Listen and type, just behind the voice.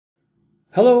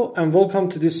Hello and welcome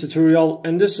to this tutorial.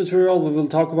 In this tutorial we will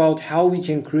talk about how we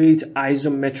can create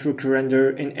isometric render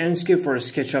in Enscape for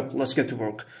SketchUp. Let's get to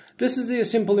work. This is the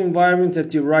simple environment at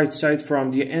the right side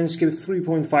from the Enscape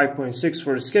 3.5.6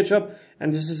 for SketchUp,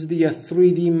 and this is the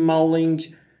 3D modeling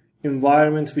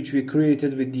environment which we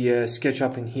created with the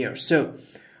SketchUp in here. So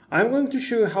I'm going to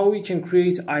show you how we can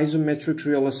create isometric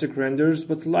realistic renders,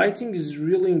 but lighting is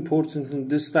really important in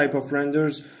this type of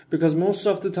renders because most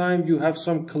of the time you have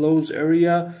some closed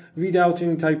area without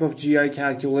any type of GI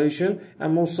calculation,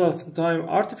 and most of the time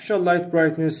artificial light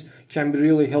brightness can be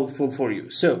really helpful for you.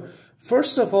 So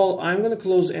first of all, I'm going to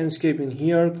close Enscape in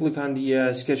here, click on the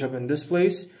SketchUp in this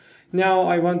place. Now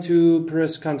I want to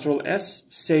press Ctrl S,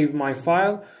 save my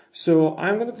file. So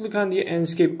I'm going to click on the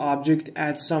Enscape object,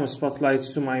 add some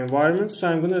spotlights to my environment. So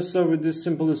I'm going to start with this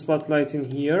simple spotlight in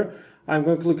here. I'm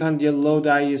going to click on the load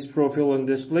IES profile in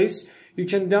this place. You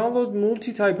can download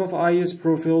multi-type of IES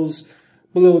profiles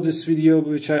below this video,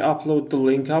 which I upload the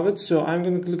link of it. So I'm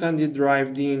going to click on the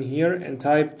drive D in here and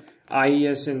type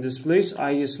IES in this place,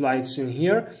 IES lights in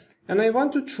here. And I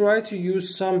want to try to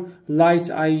use some light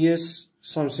IES,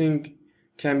 something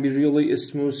can be really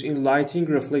smooth in lighting,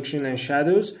 reflection and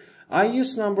shadows.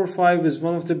 IES number 5 is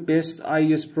one of the best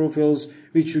IES profiles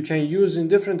which you can use in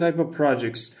different type of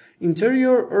projects,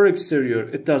 interior or exterior,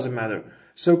 it doesn't matter.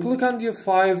 So click on the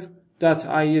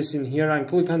 5.IES in here and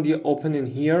click on the open in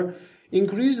here.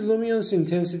 Increase luminance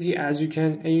intensity as you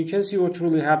can, and you can see what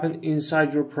really happened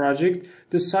inside your project.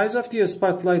 The size of the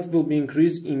spotlight will be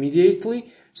increased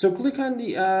immediately. So click on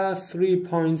the 3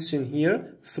 points in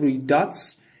here, 3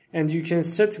 dots. And you can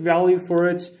set value for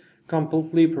it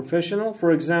completely professional.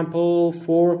 For example,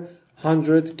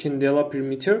 400 candela per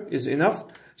meter is enough.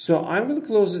 So I'm going to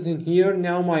close it in here.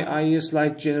 Now my IES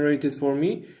light generated for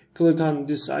me. Click on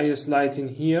this IES light in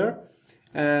here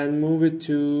and move it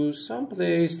to some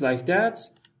place like that,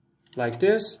 like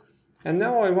this. And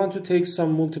now I want to take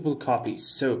some multiple copies.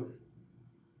 So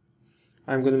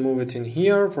I'm going to move it in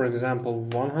here, for example,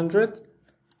 100.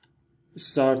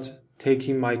 Start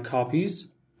taking my copies.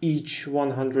 Each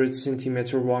 100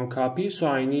 centimeter one copy, so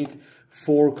I need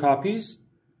 4 copies.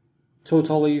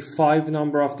 Totally 5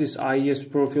 number of these IES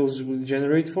profiles will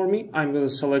generate for me. I'm going to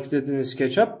select it in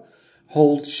SketchUp,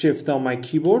 hold shift on my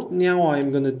keyboard. Now I'm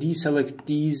going to deselect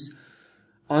these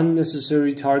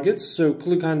unnecessary targets, so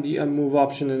click on the move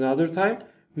option another time,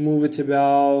 move it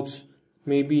about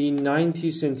maybe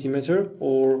 90 centimeter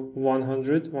or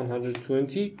 100,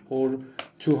 120 or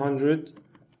 200,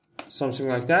 something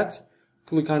like that.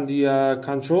 Click on the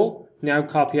control. Now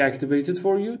copy activated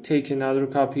for you. Take another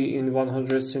copy in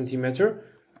 100 centimeter,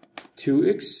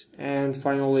 2x, and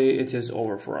finally it is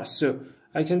over for us. So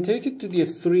I can take it to the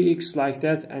 3x like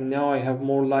that, and now I have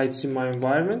more lights in my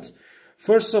environment.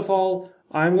 First of all,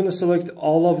 I'm going to select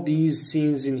all of these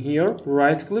scenes in here,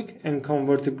 right click and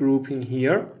convert a group in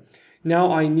here.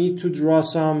 Now I need to draw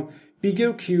some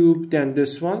bigger cube than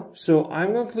this one. So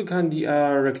I'm going to click on the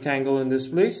rectangle in this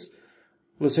place.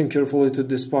 Listen carefully to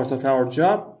this part of our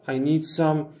job. I need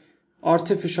some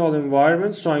artificial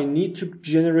environment, so I need to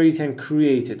generate and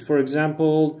create it. For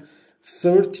example,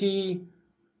 30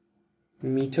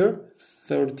 meter,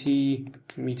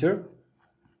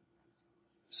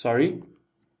 sorry,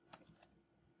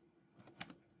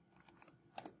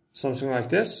 something like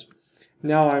this.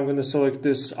 Now I'm going to select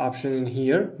this option in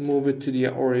here, move it to the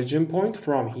origin point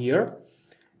from here.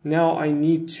 Now I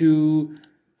need to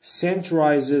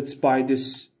centralize it by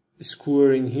this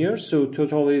square in here, so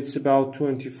totally it's about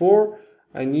 24.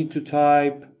 I need to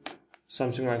type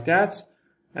something like that,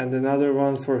 and another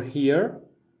one for here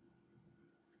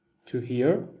to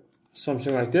here,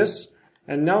 something like this.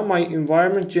 And now my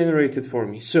environment generated for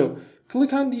me. So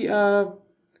click on the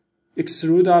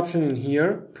extrude option in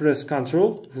here, press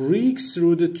Ctrl,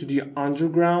 re-extrude it to the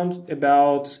underground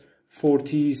about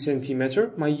 40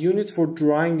 centimeter. My unit for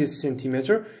drawing is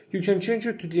centimeter. You can change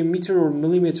it to the meter or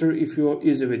millimeter if you're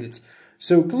easy with it.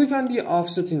 So click on the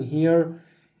offset in here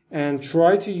and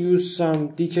try to use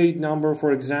some decade number,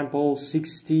 for example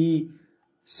 60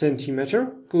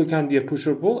 centimeter. Click on the push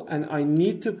or pull, and I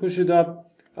need to push it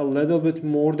up a little bit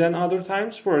more than other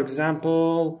times. For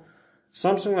example,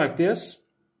 something like this,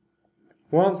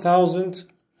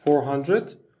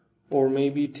 1400 or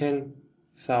maybe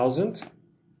 10,000.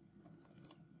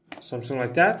 Something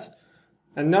like that.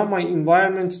 And now my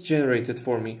environment generated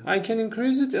for me. I can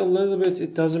increase it a little bit,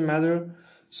 it doesn't matter.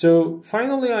 So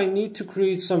finally I need to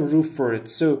create some roof for it.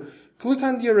 So click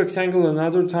on the rectangle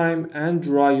another time and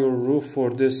draw your roof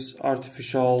for this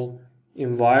artificial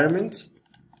environment.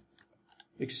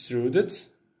 Extrude it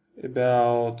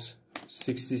about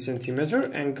 60 centimeter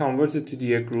and convert it to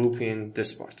the group in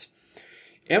this part.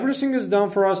 Everything is done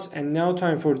for us, and now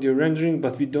time for the rendering,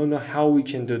 but we don't know how we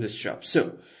can do this job.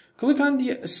 So click on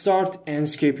the Start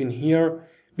Enscape in here.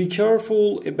 Be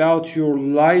careful about your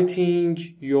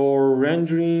lighting, your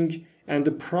rendering, and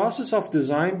the process of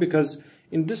design, because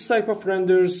in this type of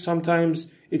renders, sometimes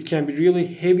it can be really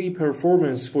heavy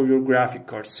performance for your graphic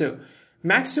card. So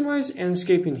maximize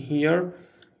Enscape in here.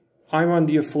 I'm on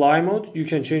the fly mode. You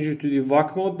can change it to the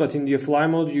walk mode, but in the fly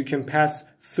mode, you can pass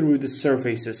through the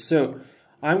surfaces. So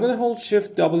I'm going to hold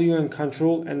Shift W and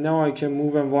Control, and now I can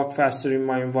move and walk faster in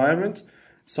my environment,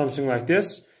 something like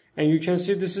this. And you can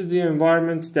see this is the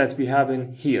environment that we have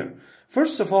in here.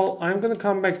 First of all, I'm going to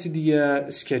come back to the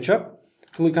SketchUp,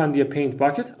 click on the paint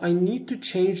bucket. I need to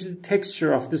change the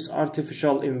texture of this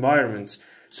artificial environment.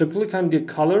 So click on the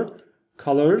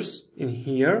colors in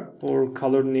here, or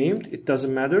color named, it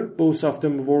doesn't matter. Both of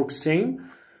them work same.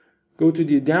 Go to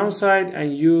the downside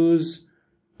and use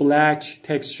black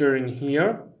texture in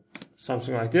here,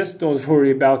 something like this. Don't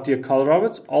worry about the color of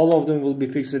it. All of them will be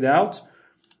fixed out.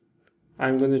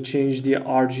 I'm going to change the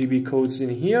RGB codes in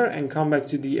here and come back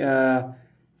to the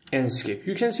Enscape.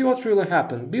 You can see what's really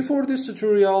happened. Before this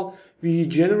tutorial, we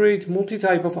generate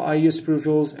multi-type of IES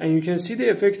profiles, and you can see the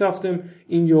effect of them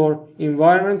in your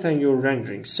environment and your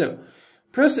rendering. So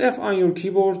press F on your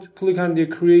keyboard, click on the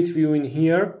Create View in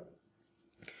here.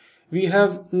 We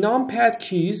have numpad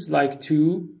keys like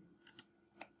 2,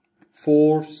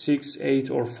 4, 6, 8,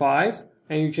 or 5.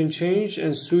 And you can change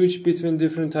and switch between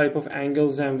different type of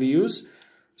angles and views.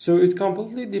 So it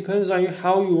completely depends on you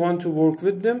how you want to work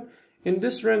with them. In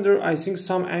this render, I think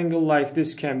some angle like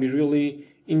this can be really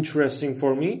interesting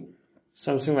for me.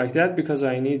 Something like that, because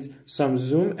I need some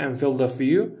zoom and field of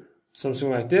view. Something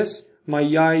like this. My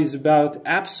eye is about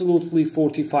absolutely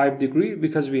 45 degrees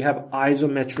because we have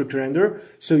isometric render.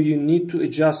 So you need to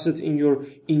adjust it in your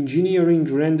engineering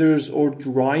renders or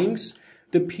drawings.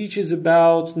 The pitch is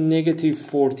about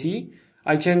 -40.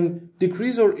 I can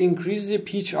decrease or increase the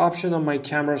pitch option on my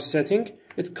camera setting.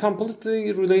 It's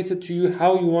completely related to you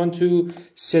how you want to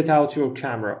set out your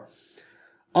camera.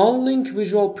 Unlink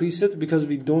visual preset, because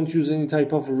we don't use any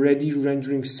type of ready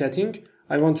rendering setting.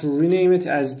 I want to rename it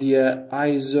as the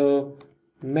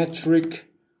Isometric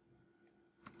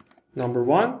number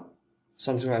 1,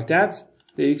 something like that.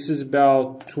 The X is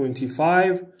about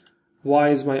 25. Y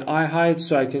is my eye height,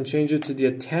 so I can change it to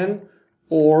the 10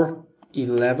 or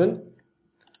 11.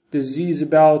 The Z is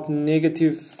about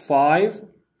 -5,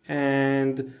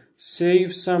 and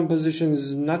save some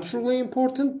positions not really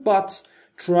important, but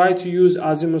try to use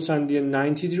azimuth on the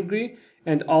 90 degree,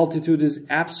 and altitude is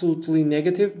absolutely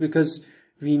negative because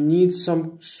we need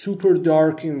some super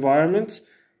dark environment.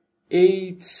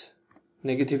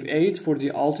 -8 for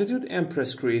the altitude, and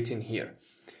press Create in here.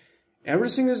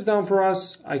 Everything is done for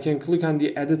us. I can click on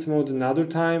the edit mode another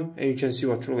time, and you can see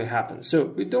what really happens.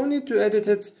 So we don't need to edit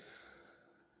it.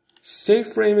 Save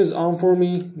frame is on for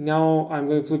me. Now I'm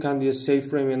going to click on the save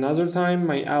frame another time.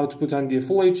 My output on the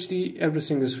full HD,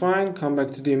 everything is fine. Come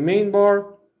back to the main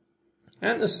bar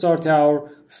and start our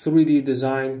 3D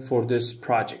design for this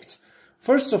project.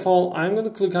 First of all, I'm going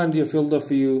to click on the field of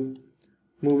view,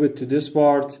 move it to this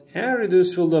part, and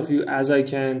reduce field of view as I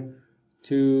can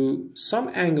to some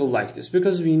angle like this,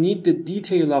 because we need the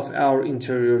detail of our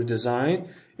interior design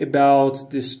about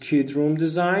this kid room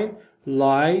design,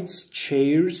 lights,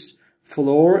 chairs,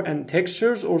 floor, and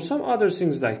textures, or some other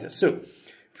things like that. So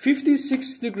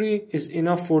 56 degree is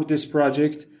enough for this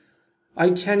project. I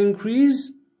can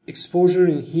increase exposure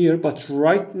in here, but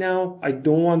right now I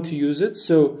don't want to use it.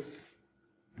 So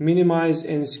minimize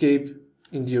Enscape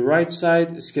in the right side,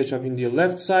 SketchUp in the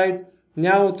left side.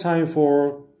 Now time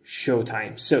for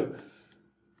showtime. So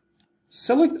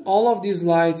select all of these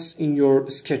lights in your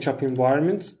SketchUp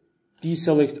environment.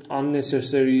 Deselect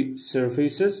unnecessary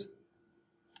surfaces.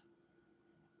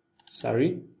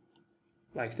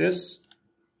 Like this.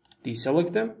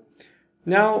 Deselect them.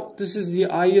 Now this is the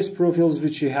IES profiles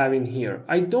which you have in here.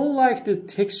 I don't like the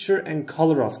texture and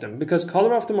color of them because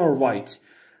color of them are white.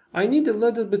 I need a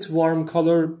little bit warm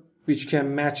color which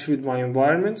can match with my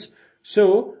environment.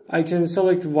 So I can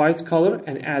select white color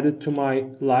and add it to my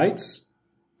lights,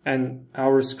 and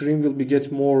our screen will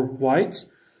get more white.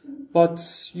 But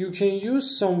you can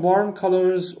use some warm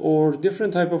colors or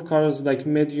different type of colors like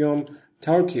medium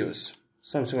turquoise,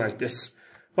 something like this.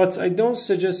 But I don't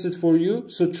suggest it for you,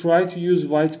 so try to use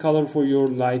white color for your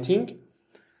lighting.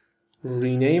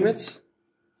 Rename it.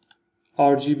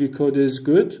 RGB code is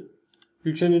good.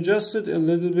 You can adjust it a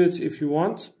little bit if you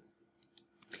want.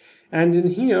 And in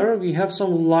here, we have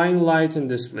some line light in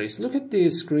this place. Look at the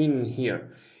screen in here.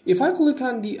 If I click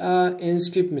on the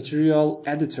Enscape material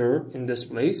editor in this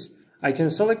place, I can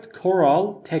select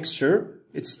coral texture.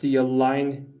 It's the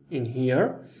line in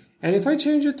here. And if I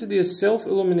change it to the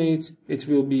self-illuminate, it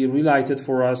will be relighted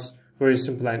for us. Very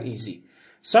simple and easy.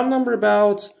 Some number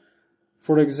about,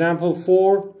 for example,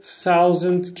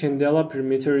 4,000 candela per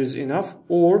meter is enough,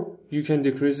 or you can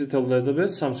decrease it a little bit,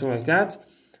 something like that.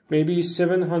 Maybe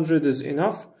 700 is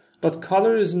enough, but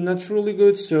color is not really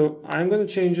good, so I'm going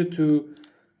to change it to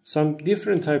some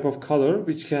different type of color,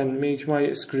 which can make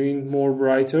my screen more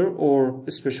brighter or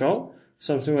special.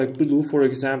 Something like blue, for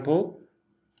example.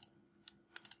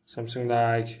 Something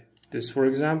like this, for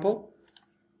example.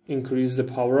 Increase the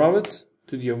power of it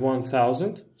to the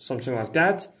 1000, something like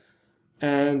that.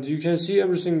 And you can see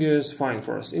everything is fine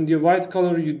for us. In the white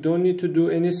color, you don't need to do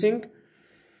anything.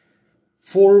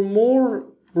 For more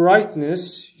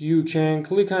brightness, you can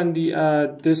click on the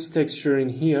this texture in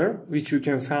here, which you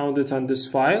can find it on this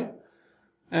file,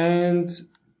 and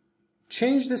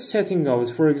change the setting of it.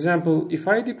 For example, if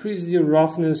I decrease the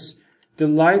roughness, the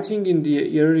lighting in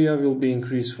the area will be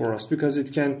increased for us because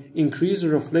it can increase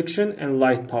reflection and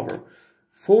light power.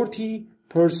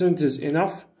 40% is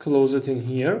enough. Close it in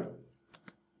here.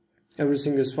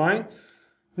 Everything is fine.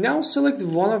 Now select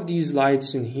one of these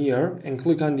lights in here and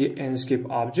click on the Enscape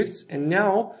objects, and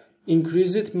now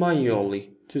increase it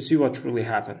manually to see what really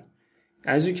happened.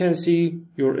 As you can see,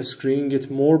 your screen gets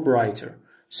more brighter.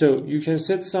 So you can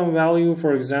set some value,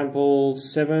 for example,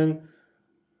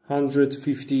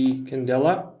 750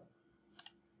 candela,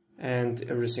 and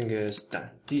everything is done.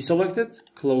 Deselect it,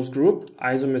 close group,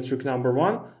 isometric number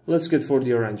 1. Let's get for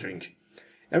the rendering.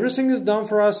 Everything is done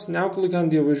for us. Now click on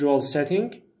the visual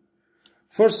setting.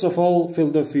 First of all,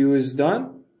 field of view is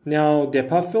done. Now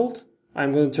depth of field.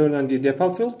 I'm going to turn on the depth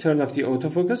of field, turn off the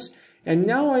autofocus, and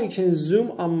now I can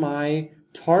zoom on my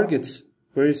target.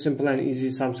 Very simple and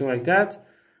easy, something like that.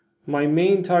 My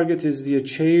main target is the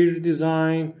chair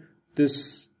design,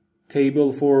 this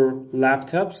table for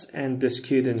laptops, and this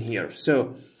kid in here.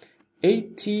 So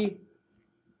 18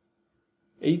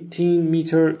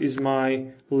 meter is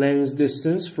my lens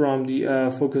distance from the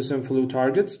focus and flow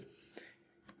target.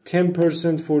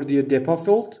 10% for the depth of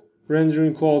field.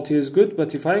 Rendering quality is good,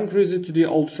 but if I increase it to the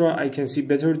ultra, I can see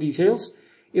better details.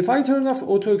 If I turn off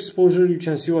auto exposure, you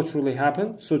can see what really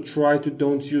happened. So try to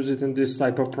don't use it in this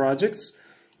type of projects.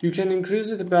 You can increase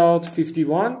it about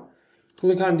 51.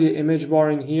 Click on the image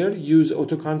bar in here. Use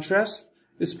auto contrast,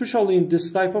 especially in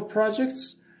this type of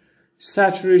projects.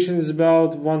 Saturation is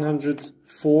about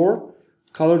 104.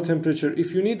 Color temperature.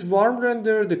 If you need warm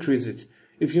render, decrease it.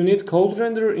 If you need cold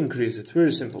render, increase it.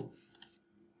 Very simple.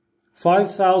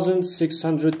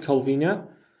 5600 Kelvin.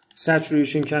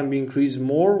 Saturation can be increased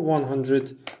more.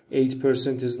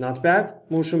 108% is not bad.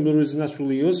 Motion blur is not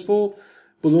really useful.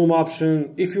 Bloom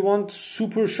option. If you want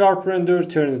super sharp render,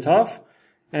 turn it off.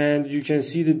 And you can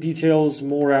see the details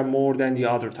more and more than the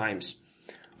other times.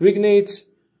 Vignette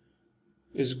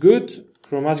is good.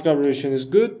 Chromatic aberration is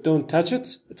good. Don't touch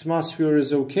it. Atmosphere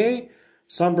is okay.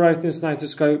 Sun brightness, night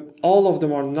sky, all of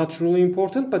them are not really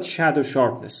important, but shadow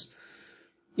sharpness.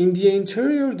 In the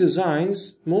interior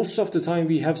designs, most of the time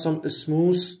we have some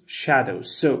smooth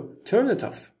shadows. So turn it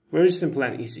off. Very simple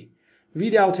and easy.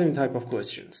 Without any type of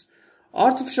questions.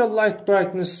 Artificial light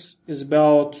brightness is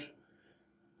about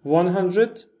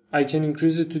 100. I can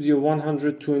increase it to the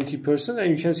 120%,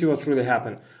 and you can see what really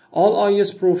happened. All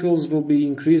IS profiles will be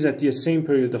increased at the same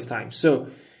period of time. So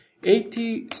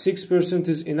 86%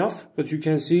 is enough, but you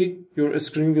can see your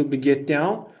screen will be get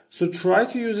down. So try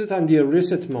to use it on the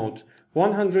reset mode.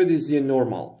 100 is the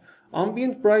normal.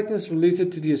 Ambient brightness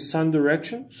related to the sun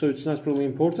direction, so it's not really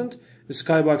important. The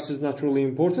skybox is not really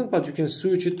important, but you can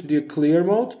switch it to the clear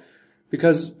mode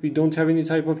because we don't have any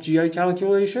type of GI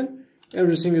calculation.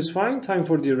 Everything is fine. Time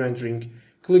for the rendering.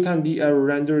 Click on the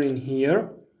render in here,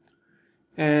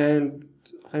 and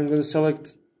I'm going to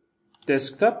select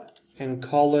desktop and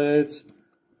call it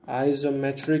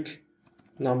isometric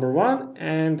number 1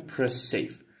 and press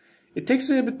save. It takes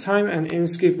a bit of time, and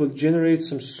Enscape will generate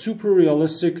some super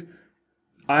realistic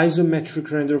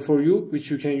isometric render for you,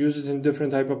 which you can use it in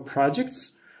different type of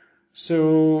projects.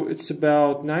 So it's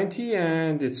about 90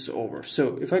 and it's over.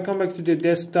 So if I come back to the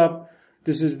desktop,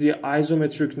 this is the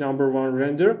isometric number 1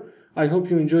 render. I hope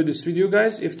you enjoyed this video,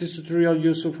 guys. If this tutorial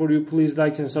useful for you, please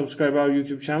like and subscribe our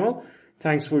YouTube channel.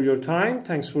 Thanks for your time,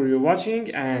 thanks for your watching,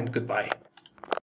 and goodbye.